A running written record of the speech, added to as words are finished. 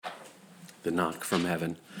the knock from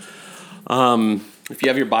heaven. If you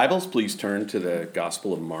have your Bibles, please turn to the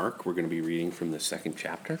Gospel of Mark. We're going to be reading from the second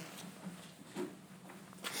chapter.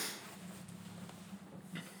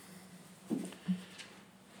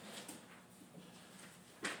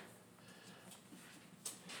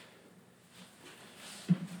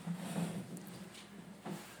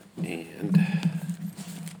 And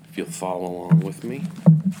if you'll follow along with me,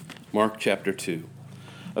 Mark chapter 2.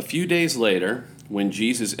 A few days later, when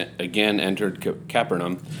Jesus again entered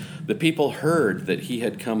Capernaum, the people heard that he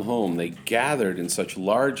had come home. They gathered in such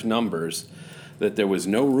large numbers that there was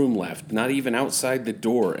no room left, not even outside the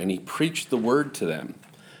door, and he preached the word to them.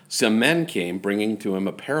 Some men came, bringing to him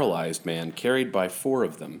a paralyzed man, carried by 4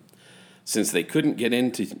 of them. Since they couldn't get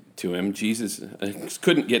to him,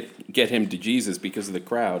 couldn't get him to Jesus because of the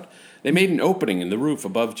crowd, they made an opening in the roof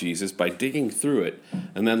above Jesus by digging through it,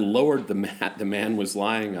 and then lowered the mat the man was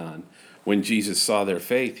lying on. When Jesus saw their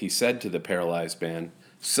faith, he said to the paralyzed man,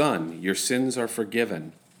 "Son, your sins are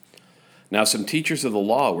forgiven." Now some teachers of the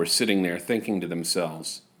law were sitting there thinking to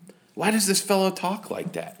themselves, "Why does this fellow talk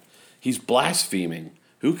like that? He's blaspheming.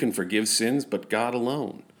 Who can forgive sins but God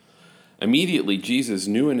alone?" Immediately Jesus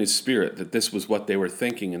knew in his spirit that this was what they were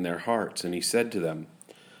thinking in their hearts, and he said to them,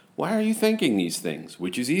 "Why are you thinking these things?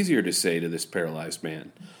 Which is easier to say to this paralyzed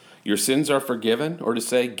man, 'Your sins are forgiven,' or to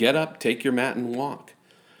say, 'Get up, take your mat and walk'?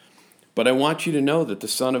 But I want you to know that the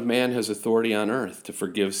Son of Man has authority on earth to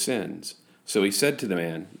forgive sins." So he said to the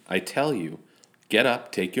man, "I tell you, get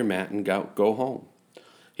up, take your mat, and go home."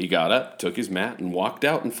 He got up, took his mat, and walked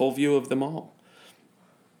out in full view of them all.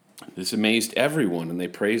 This amazed everyone, and they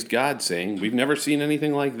praised God, saying, "We've never seen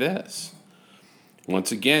anything like this."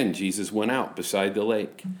 Once again, Jesus went out beside the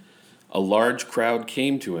lake. A large crowd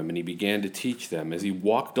came to him, and he began to teach them. As he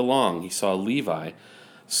walked along, he saw Levi,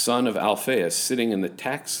 son of Alphaeus, sitting in the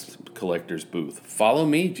tax collector's booth. "Follow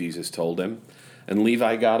me," Jesus told him, and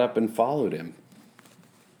Levi got up and followed him.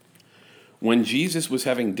 When Jesus was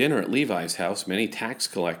having dinner at Levi's house, many tax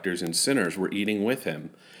collectors and sinners were eating with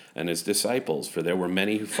him and his disciples, for there were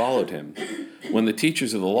many who followed him. When the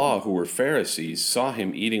teachers of the law, who were Pharisees, saw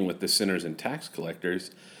him eating with the sinners and tax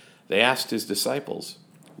collectors, they asked his disciples,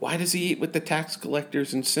 "Why does he eat with the tax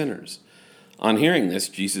collectors and sinners?" On hearing this,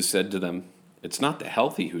 Jesus said to them, "It's not the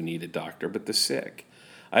healthy who need a doctor, but the sick.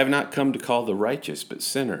 I have not come to call the righteous, but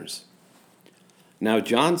sinners." Now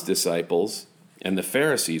John's disciples and the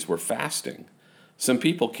Pharisees were fasting. Some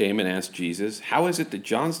people came and asked Jesus, "How is it that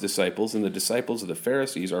John's disciples and the disciples of the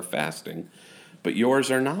Pharisees are fasting, but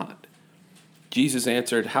yours are not?" Jesus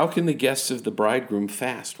answered, "How can the guests of the bridegroom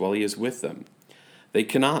fast while he is with them? They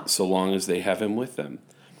cannot so long as they have him with them.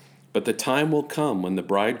 But the time will come when the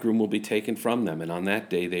bridegroom will be taken from them, and on that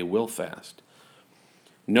day they will fast.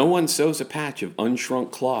 No one sews a patch of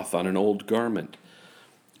unshrunk cloth on an old garment.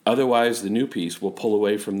 Otherwise the new piece will pull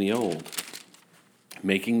away from the old,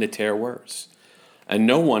 making the tear worse. And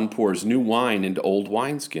no one pours new wine into old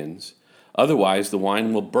wineskins. Otherwise the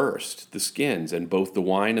wine will burst the skins, and both the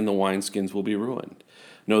wine and the wineskins will be ruined.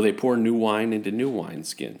 No, they pour new wine into new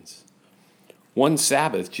wineskins." One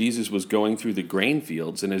Sabbath, Jesus was going through the grain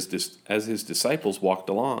fields, and as his disciples walked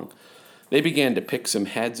along, they began to pick some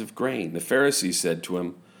heads of grain. The Pharisees said to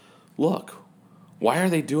him, "Look, why are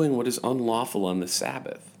they doing what is unlawful on the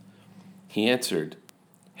Sabbath?" He answered,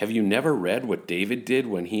 "Have you never read what David did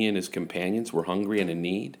when he and his companions were hungry and in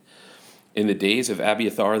need? In the days of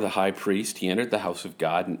Abiathar the high priest, he entered the house of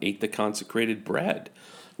God and ate the consecrated bread,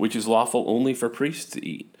 which is lawful only for priests to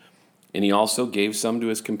eat. And he also gave some to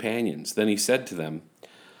his companions. Then he said to them,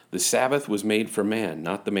 'The Sabbath was made for man,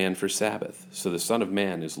 not the man for Sabbath. So the Son of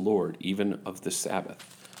Man is Lord even of the Sabbath.'"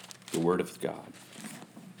 The word of God.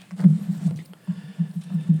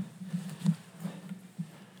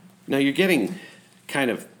 Now you're getting kind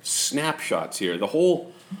of snapshots here. The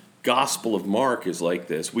whole Gospel of Mark is like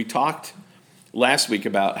this. We talked last week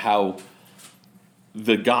about how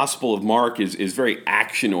the Gospel of Mark is very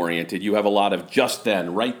action-oriented. You have a lot of just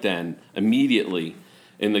then, right then, immediately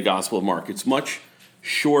in the Gospel of Mark. It's much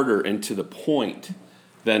shorter and to the point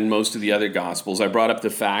than most of the other Gospels. I brought up the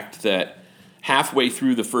fact that halfway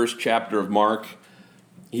through the first chapter of Mark,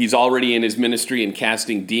 he's already in his ministry and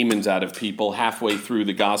casting demons out of people. Halfway through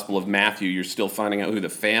the Gospel of Matthew, you're still finding out who the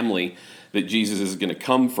family that Jesus is going to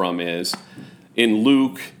come from is. In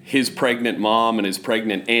Luke, his pregnant mom and his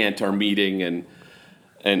pregnant aunt are meeting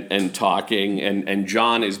and talking, and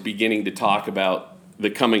John is beginning to talk about the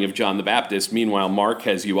coming of John the Baptist. Meanwhile, Mark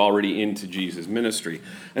has you already into Jesus' ministry.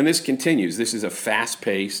 And this continues. This is a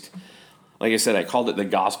fast-paced, like I said, I called it the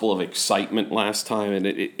gospel of excitement last time, and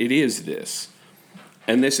it is this.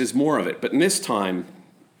 And this is more of it. But in this time,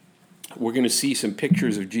 we're going to see some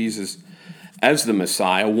pictures of Jesus as the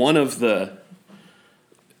Messiah. One of the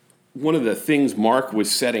things Mark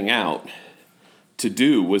was setting out to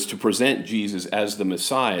do was to present Jesus as the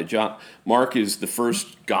Messiah. Mark is the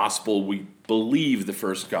first gospel, we believe the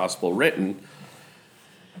first gospel written,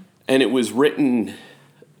 and it was written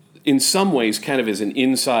in some ways kind of as an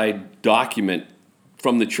inside document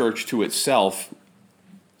from the church to itself,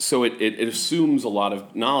 so it assumes a lot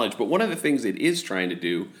of knowledge. But one of the things it is trying to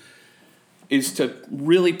do is to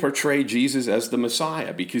really portray Jesus as the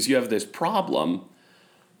Messiah, because you have this problem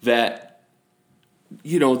that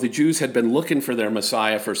the Jews had been looking for their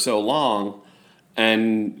Messiah for so long,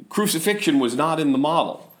 and crucifixion was not in the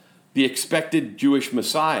model. The expected Jewish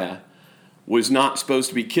Messiah was not supposed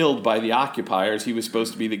to be killed by the occupiers. He was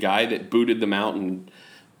supposed to be the guy that booted them out and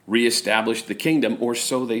reestablished the kingdom, or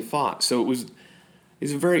so they thought. So it was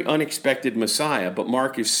a very unexpected Messiah, but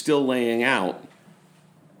Mark is still laying out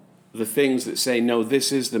the things that say, no,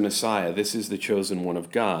 this is the Messiah. This is the chosen one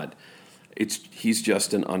of God. He's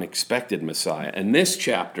just an unexpected Messiah. And this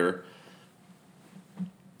chapter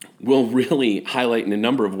will really highlight in a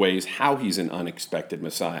number of ways how he's an unexpected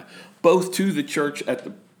Messiah, both to the church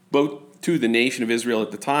both to the nation of Israel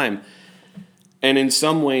at the time, and in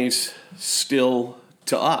some ways still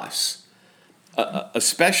to us,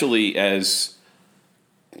 especially as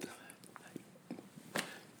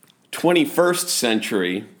 21st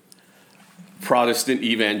century Protestant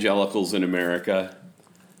evangelicals in America.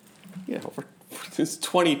 It's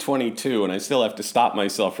 2022, and I still have to stop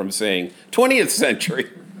myself from saying 20th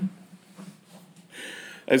century.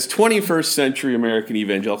 As 21st century American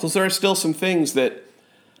evangelicals, there are still some things that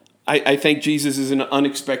I think Jesus is an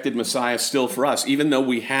unexpected Messiah still for us. Even though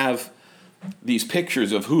we have these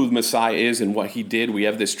pictures of who the Messiah is and what he did, we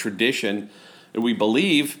have this tradition that we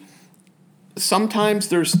believe, sometimes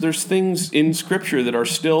there's things in Scripture that are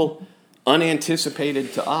still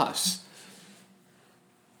unanticipated to us.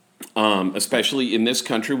 Especially in this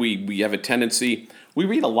country, we have a tendency, we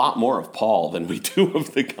read a lot more of Paul than we do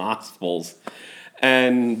of the Gospels.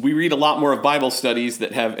 And we read a lot more of Bible studies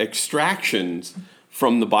that have extractions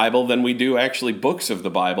from the Bible than we do actually books of the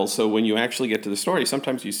Bible. So when you actually get to the story,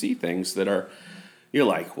 sometimes you see things that you're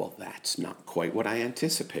like, well, that's not quite what I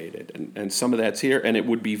anticipated. And some of that's here, and it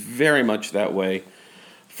would be very much that way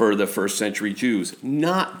for the first century Jews.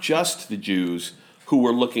 Not just the Jews who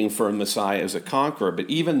were looking for a Messiah as a conqueror, but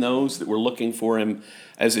even those that were looking for him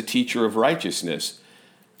as a teacher of righteousness.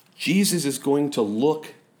 Jesus is going to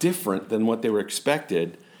look different than what they were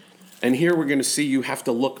expected. And here we're going to see you have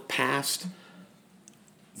to look past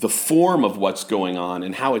the form of what's going on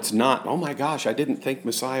and how it's not, oh my gosh, I didn't think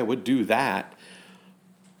Messiah would do that.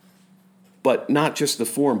 But not just the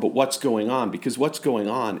form, but what's going on, because what's going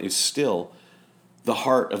on is still the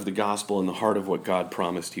heart of the gospel and the heart of what God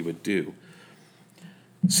promised he would do.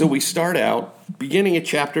 So we start out, beginning at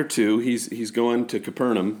chapter 2, he's going to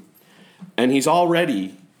Capernaum, and he's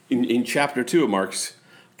already, in chapter 2 of Mark's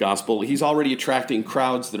gospel, he's already attracting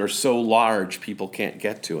crowds that are so large people can't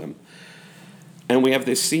get to him. And we have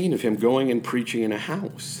this scene of him going and preaching in a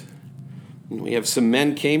house. And we have some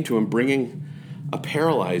men came to him bringing a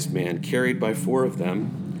paralyzed man carried by 4 of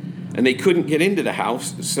them, and they couldn't get into the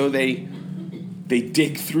house, so they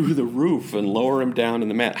dig through the roof and lower him down in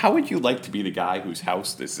the mat. How would you like to be the guy whose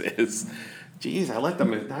house this is? Geez, I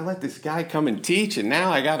let this guy come and teach, and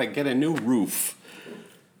now I got to get a new roof.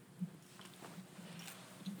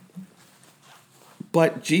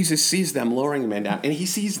 But Jesus sees them lowering the man down, and he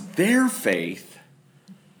sees their faith,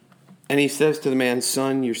 and he says to the man,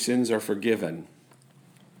 "Son, your sins are forgiven."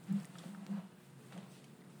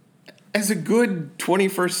 As a good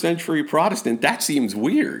 21st century Protestant, that seems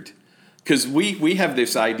weird. Because we have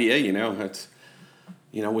this idea, it's,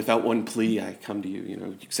 without one plea, I come to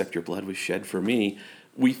you, except your blood was shed for me.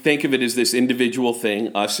 We think of it as this individual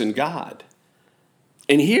thing, us and God.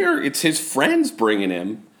 And here, it's his friends bringing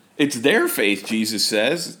him. It's their faith, Jesus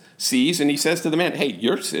sees, and he says to the man, hey,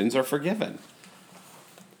 your sins are forgiven.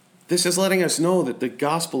 This is letting us know that the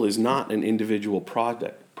gospel is not an individual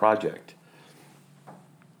project.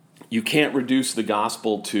 You can't reduce the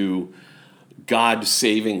gospel to God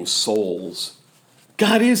saving souls.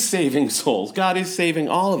 God is saving souls. God is saving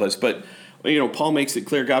all of us. But, Paul makes it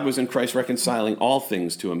clear God was in Christ reconciling all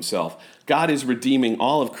things to himself. God is redeeming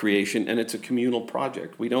all of creation, and it's a communal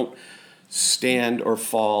project. We don't stand or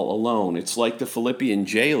fall alone. It's like the Philippian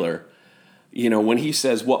jailer. When he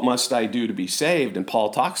says, what must I do to be saved? And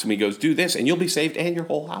Paul talks to him, he goes, do this, and you'll be saved and your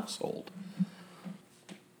whole household.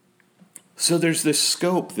 So there's this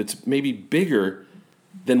scope that's maybe bigger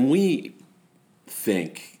than we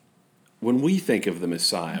think. When we think of the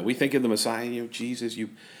Messiah, we think of the Messiah, Jesus, you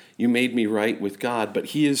made me right with God, but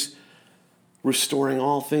he is restoring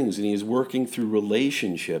all things, and he is working through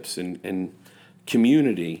relationships and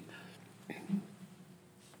community.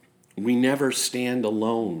 We never stand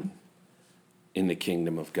alone in the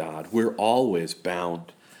kingdom of God. We're always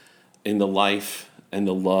bound in the life and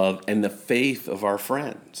the love and the faith of our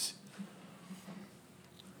friends.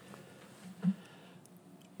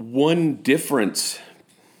 One difference,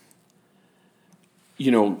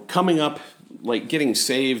 coming up, like getting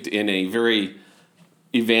saved in a very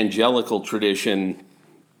evangelical tradition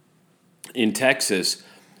in Texas,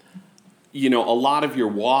 a lot of your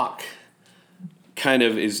walk kind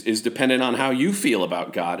of is dependent on how you feel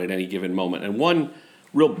about God at any given moment. And one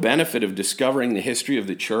real benefit of discovering the history of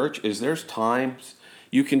the church is there's times,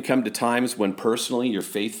 you can come to times when personally your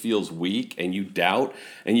faith feels weak and you doubt,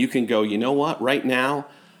 and you can go, you know what, right now,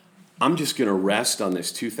 I'm just going to rest on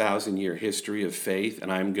this 2,000-year history of faith,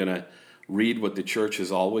 and I'm going to read what the church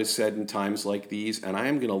has always said in times like these, and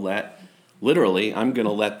I'm going to let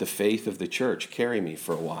the faith of the church carry me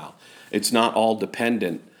for a while. It's not all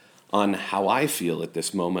dependent on how I feel at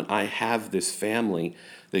this moment. I have this family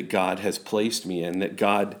that God has placed me in, that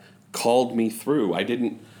God called me through. I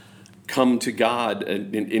didn't come to God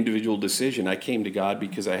an individual decision. I came to God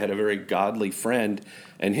because I had a very godly friend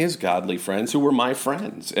and his godly friends who were my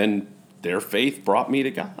friends, and their faith brought me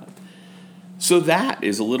to God. So that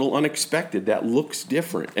is a little unexpected. That looks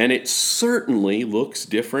different, and it certainly looks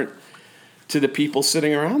different to the people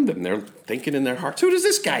sitting around them. They're thinking in their hearts, who does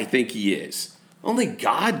this guy think he is? Only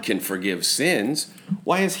God can forgive sins.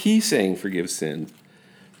 Why is he saying forgive sin?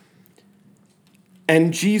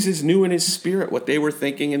 And Jesus knew in his spirit what they were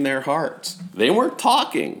thinking in their hearts. They weren't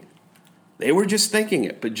talking. They were just thinking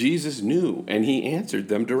it. But Jesus knew, and he answered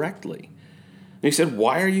them directly. And he said,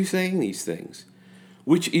 why are you saying these things?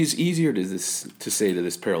 Which is easier to say to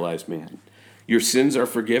this paralyzed man? Your sins are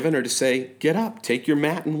forgiven, or to say, get up, take your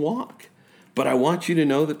mat and walk? But I want you to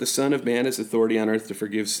know that the Son of Man has authority on earth to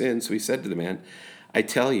forgive sins. So he said to the man, I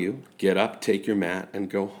tell you, get up, take your mat, and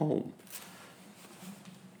go home.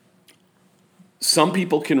 Some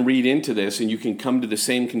people can read into this, and you can come to the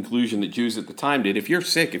same conclusion that Jews at the time did. If you're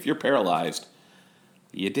sick, if you're paralyzed,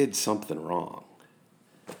 you did something wrong.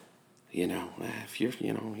 If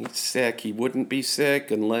he's sick, he wouldn't be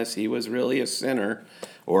sick unless he was really a sinner,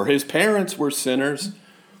 or his parents were sinners.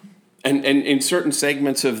 And in certain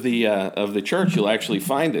segments of the church, you'll actually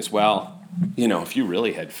find this. Well, if you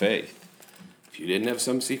really had faith, if you didn't have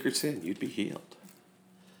some secret sin, you'd be healed.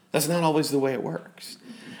 That's not always the way it works.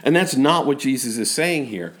 And that's not what Jesus is saying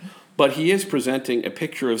here. But he is presenting a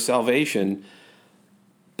picture of salvation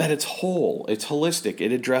that it's whole, it's holistic,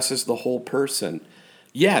 it addresses the whole person.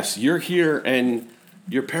 Yes, you're here and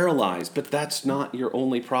you're paralyzed, but that's not your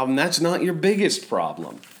only problem. That's not your biggest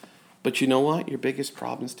problem. But you know what? Your biggest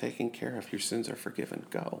problem is taken care of. Your sins are forgiven.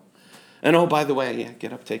 Go. And oh, by the way,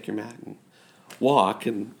 get up, take your mat, and walk.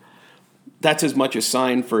 And that's as much a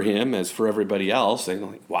sign for him as for everybody else. They're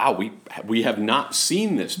like, wow, we have not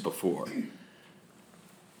seen this before.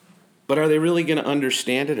 But are they really going to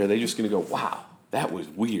understand it? Or are they just going to go, wow, that was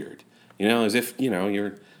weird? As if,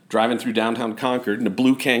 you're driving through downtown Concord and a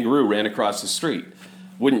blue kangaroo ran across the street.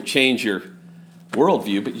 Wouldn't change your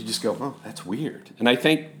worldview, but you just go, oh, that's weird. And I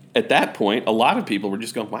think at that point, a lot of people were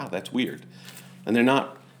just going, wow, that's weird. And they're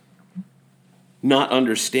not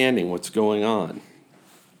understanding what's going on.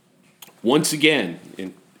 Once again,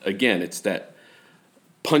 it's that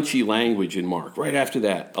punchy language in Mark. Right after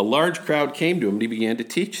that, a large crowd came to him and he began to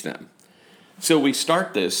teach them. So we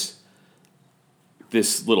start this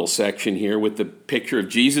little section here with the picture of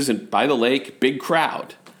Jesus and by the lake, big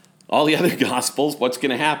crowd. All the other Gospels, what's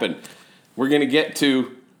going to happen? We're going to get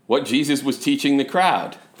to what Jesus was teaching the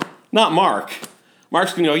crowd. Not Mark.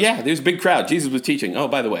 Mark's going to go, yeah, there's a big crowd. Jesus was teaching. Oh,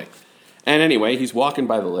 by the way. And anyway, he's walking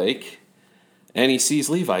by the lake, and he sees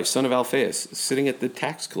Levi, son of Alphaeus, sitting at the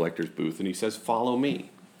tax collector's booth, and he says, follow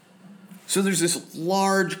me. So there's this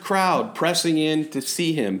large crowd pressing in to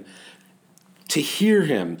see him, to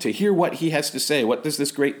hear what he has to say. What does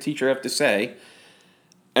this great teacher have to say?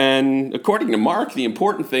 And according to Mark, the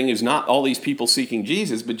important thing is not all these people seeking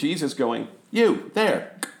Jesus, but Jesus going, you,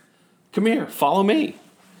 there, come here, follow me.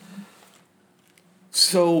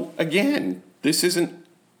 So again, this isn't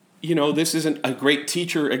a great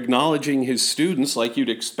teacher acknowledging his students like you'd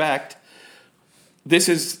expect. This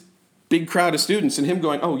is big crowd of students and him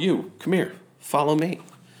going, oh, you, come here, follow me.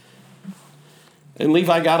 And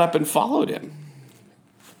Levi got up and followed him.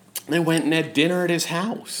 They went and had dinner at his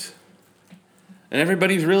house. And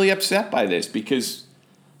everybody's really upset by this because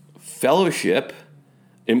fellowship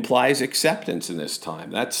implies acceptance in this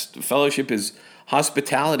time.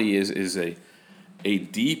 Hospitality is a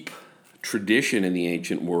deep tradition in the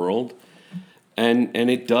ancient world. And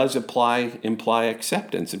it does imply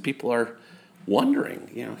acceptance. And people are wondering,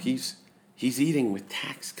 he's eating with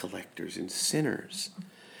tax collectors and sinners.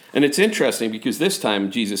 And it's interesting because this time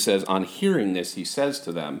Jesus says, on hearing this, he says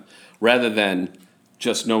to them, rather than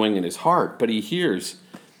just knowing in his heart, but he hears,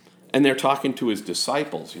 and they're talking to his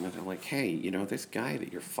disciples. They're like, hey, this guy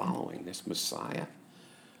that you're following, this Messiah,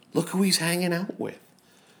 look who he's hanging out with.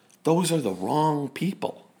 Those are the wrong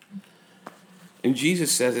people. And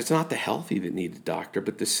Jesus says, it's not the healthy that need a doctor,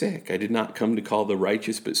 but the sick. I did not come to call the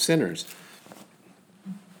righteous, but sinners.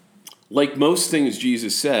 Like most things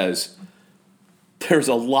Jesus says, there's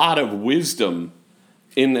a lot of wisdom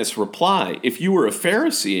in this reply. If you were a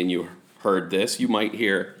Pharisee and you heard this, you might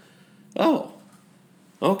hear, oh,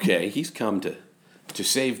 okay, he's come to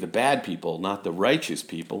save the bad people, not the righteous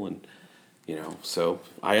people. And, so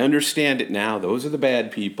I understand it now. Those are the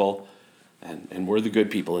bad people, and we're the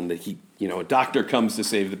good people. And a doctor comes to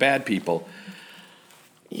save the bad people.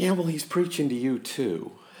 Yeah, well, he's preaching to you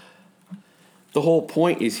too. The whole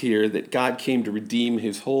point is here that God came to redeem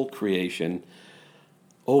his whole creation.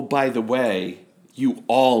 Oh, by the way, you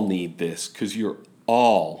all need this because you're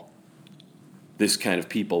all this kind of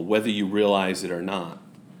people, whether you realize it or not.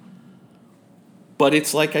 But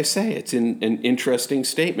it's like I say, it's an interesting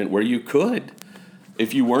statement where you could,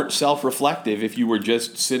 if you weren't self-reflective, if you were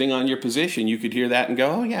just sitting on your position, you could hear that and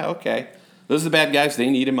go, oh yeah, okay. Those are the bad guys,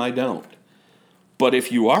 they need him, I don't. But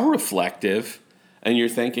if you are reflective and you're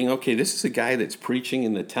thinking, okay, this is a guy that's preaching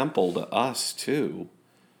in the temple to us too,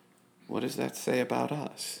 what does that say about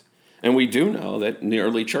us? And we do know that in the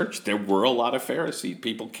early church, there were a lot of Pharisees.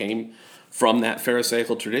 People came from that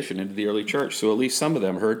Pharisaical tradition into the early church. So at least some of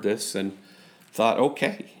them heard this and thought,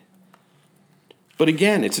 okay. But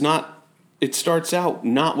again, it starts out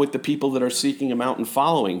not with the people that are seeking him out and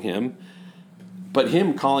following him, but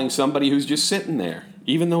him calling somebody who's just sitting there.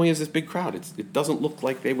 Even though he has this big crowd, it doesn't look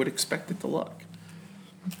like they would expect it to look.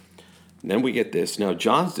 And then we get this. Now,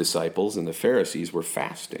 John's disciples and the Pharisees were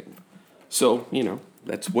fasting. So,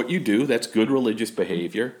 that's what you do. That's good religious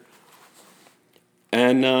behavior.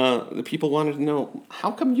 And the people wanted to know,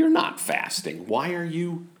 how come you're not fasting? Why are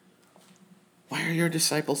your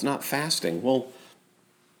disciples not fasting? Well,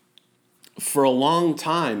 for a long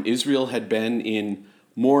time, Israel had been in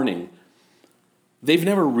mourning. They've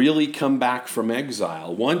never really come back from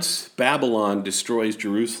exile. Once Babylon destroys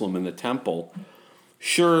Jerusalem and the temple,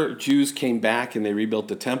 sure, Jews came back and they rebuilt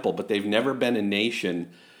the temple, but they've never been a nation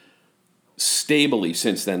stably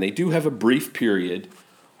since then. They do have a brief period,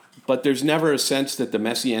 but there's never a sense that the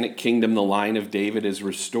Messianic kingdom, the line of David, is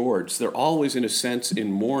restored. So they're always, in a sense,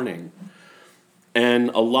 in mourning. And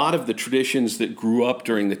a lot of the traditions that grew up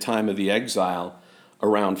during the time of the exile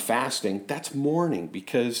around fasting, that's mourning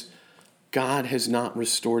because God has not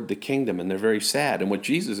restored the kingdom, and they're very sad. And what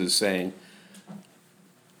Jesus is saying,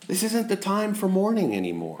 this isn't the time for mourning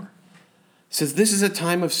anymore. He says this is a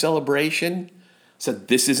time of celebration. He said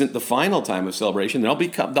this isn't the final time of celebration.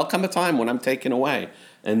 There'll come a time when I'm taken away.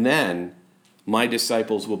 And then my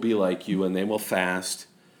disciples will be like you, and they will fast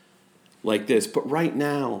like this. But right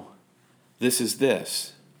now, this is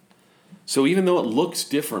this. So even though it looks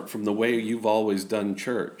different from the way you've always done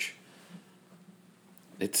church,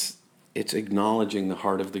 it's acknowledging the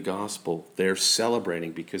heart of the gospel. They're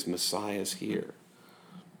celebrating because Messiah's here.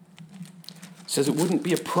 It says it wouldn't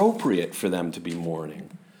be appropriate for them to be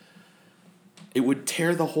mourning. It would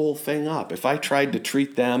tear the whole thing up. If I tried to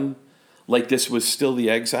treat them like this was still the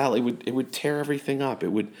exile, it would tear everything up.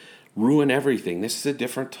 It would ruin everything. This is a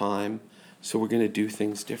different time, so we're going to do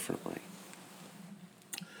things differently.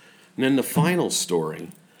 And then the final story,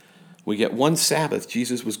 we get one Sabbath,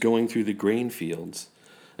 Jesus was going through the grain fields,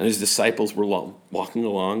 and his disciples were walking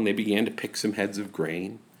along. They began to pick some heads of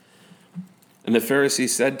grain. And the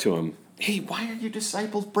Pharisees said to him, hey, why are your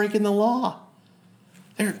disciples breaking the law?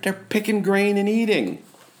 They're picking grain and eating.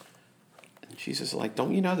 And Jesus is like,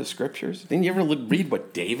 don't you know the scriptures? Didn't you ever read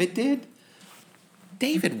what David did?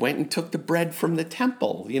 David went and took the bread from the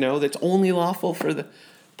temple, that's only lawful for the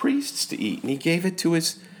priests to eat. And he gave it to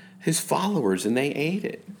his followers, and they ate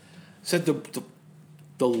it. Said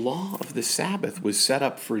the law of the Sabbath was set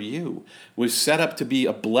up for you, was set up to be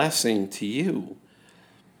a blessing to you.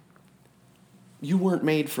 You weren't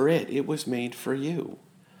made for it. It was made for you.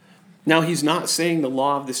 Now, he's not saying the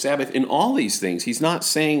law of the Sabbath in all these things. He's not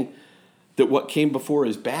saying that what came before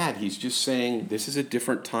is bad. He's just saying this is a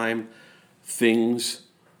different time. Things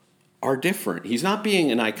are different. He's not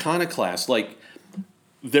being an iconoclast. Like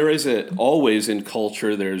there is always in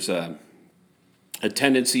culture, there's a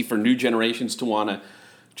tendency for new generations to want to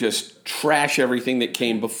just trash everything that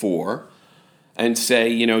came before and say,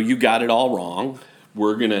 you got it all wrong.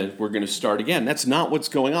 we're gonna start again. That's not what's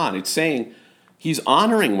going on. It's saying he's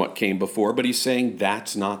honoring what came before, but he's saying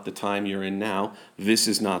that's not the time you're in now. This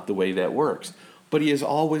is not the way that works. But he is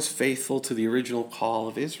always faithful to the original call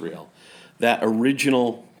of Israel. That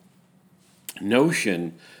original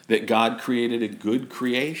notion that God created a good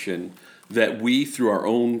creation that we, through our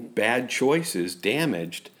own bad choices,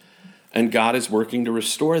 damaged, and God is working to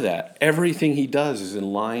restore that. Everything he does is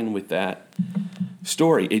in line with that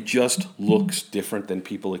story. It just looks different than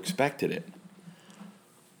people expected it.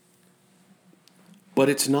 But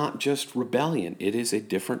it's not just rebellion. It is a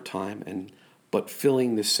different time, but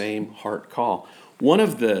filling the same heart call. One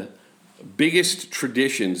of the biggest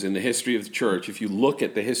traditions in the history of the church, if you look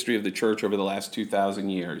at the history of the church over the last 2,000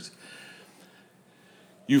 years,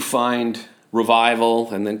 you find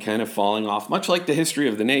revival and then kind of falling off, much like the history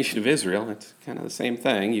of the nation of Israel. It's kind of the same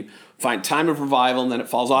thing. You find time of revival and then it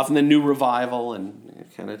falls off, and then new revival, and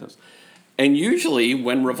it kind of does. And usually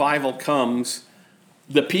when revival comes,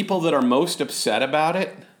 the people that are most upset about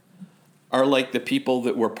it are like the people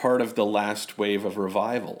that were part of the last wave of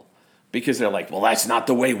revival, because they're like, well, that's not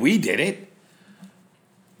the way we did it.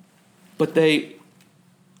 But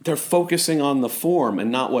they're focusing on the form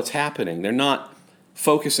and not what's happening. They're not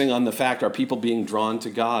focusing on the fact, are people being drawn to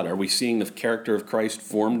God? Are we seeing the character of Christ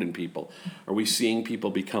formed in people? Are we seeing people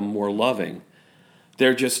become more loving?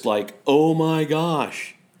 They're just like, oh my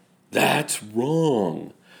gosh, that's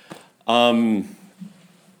wrong. In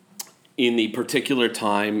the particular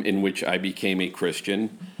time in which I became a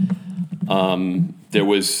Christian, there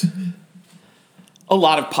was a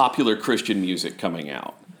lot of popular Christian music coming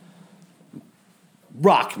out.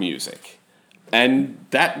 Rock music. And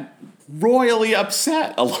that royally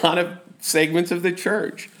upset a lot of segments of the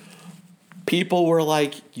church. People were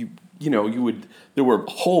like, there were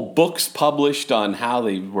whole books published on how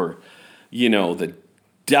they were, the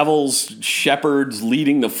devil's shepherds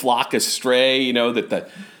leading the flock astray,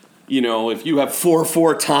 if you have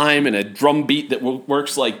 4/4 time and a drum beat that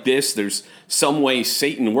works like this, there's some way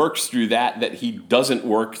Satan works through that he doesn't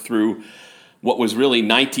work through what was really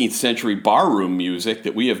 19th century barroom music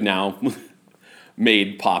that we have now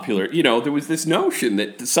made popular. There was this notion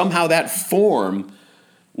that somehow that form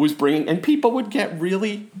was bringing, and people would get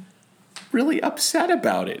really, really upset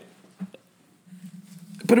about it.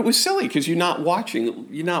 But it was silly because you're not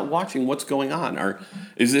watching what's going on.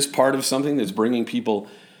 Is this part of something that's bringing people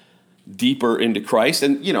deeper into Christ?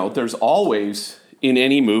 And, there's always, in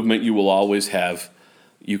any movement, you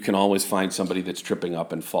can always find somebody that's tripping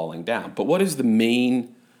up and falling down. But what is the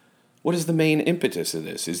main impetus of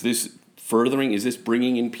this? Is this furthering? Is this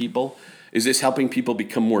bringing in people? Is this helping people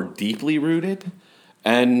become more deeply rooted?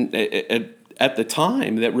 And at the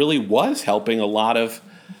time, that really was helping a lot of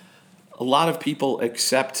people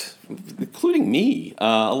accept, including me.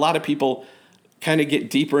 A lot of people kind of get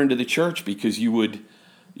deeper into the church because you would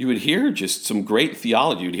hear just some great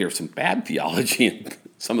theology. You'd hear some bad theology in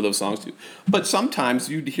some of those songs too. But sometimes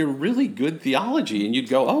you'd hear really good theology and you'd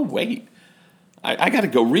go, oh, wait, I got to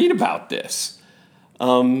go read about this.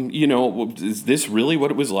 Is this really what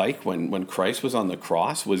it was like when Christ was on the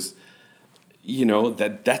cross? Was,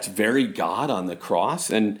 that's very God on the cross?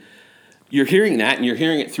 And you're hearing that, and you're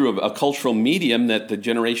hearing it through a cultural medium that the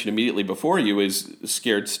generation immediately before you is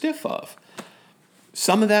scared stiff of.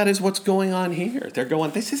 Some of that is what's going on here. They're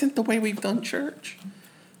going, this isn't the way we've done church.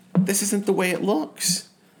 This isn't the way it looks.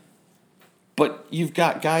 But you've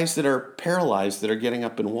got guys that are paralyzed that are getting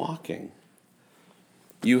up and walking.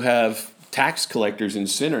 You have tax collectors and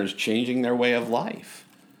sinners changing their way of life,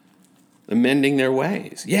 amending their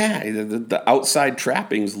ways. Yeah, the outside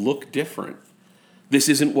trappings look different. This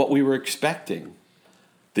isn't what we were expecting.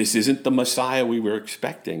 This isn't the Messiah we were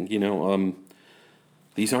expecting.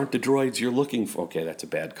 These aren't the droids you're looking for. Okay, that's a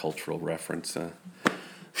bad cultural reference.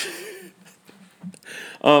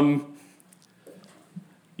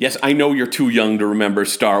 Yes, I know you're too young to remember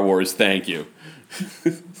Star Wars. Thank you.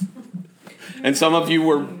 And some of you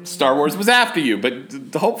were, Star Wars was after you, but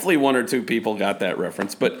hopefully one or two people got that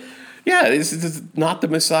reference. But yeah, this is not the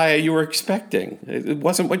Messiah you were expecting. It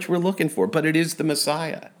wasn't what you were looking for, but it is the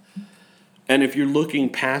Messiah. And if you're looking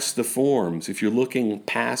past the forms, if you're looking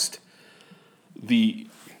past the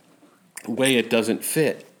way it doesn't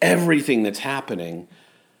fit, everything that's happening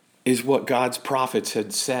is what God's prophets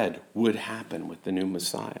had said would happen with the new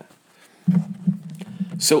Messiah.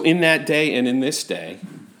 So in that day and in this day,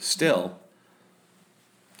 still,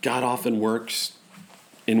 God often works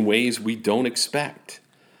in ways we don't expect.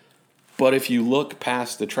 But if you look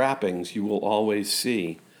past the trappings, you will always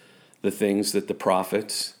see the things that the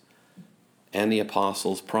prophets and the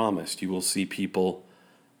apostles promised. You will see people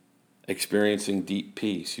experiencing deep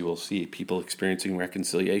peace. You will see people experiencing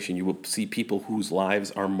reconciliation. You will see people whose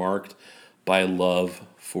lives are marked by love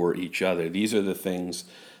for each other. These are the things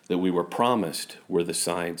that we were promised were the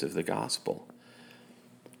signs of the gospel.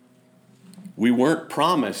 We weren't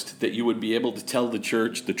promised that you would be able to tell the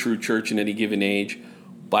church, the true church in any given age,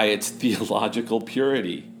 by its theological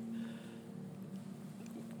purity.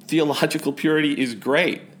 Theological purity is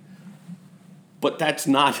great, but that's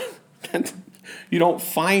not, you don't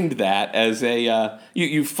find that as a,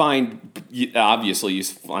 you find, obviously you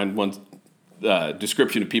find one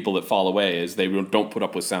description of people that fall away is they don't put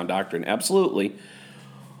up with sound doctrine. Absolutely.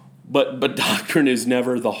 But doctrine is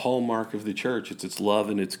never the hallmark of the church. It's its love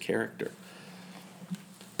and its character.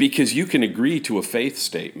 Because you can agree to a faith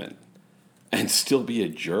statement and still be a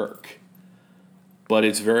jerk. But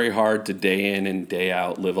it's very hard to day in and day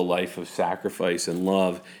out live a life of sacrifice and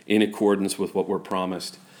love in accordance with what we're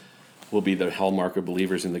promised will be the hallmark of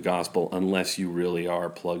believers in the gospel unless you really are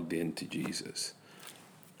plugged into Jesus.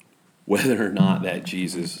 Whether or not that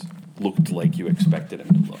Jesus looked like you expected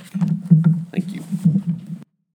him to look.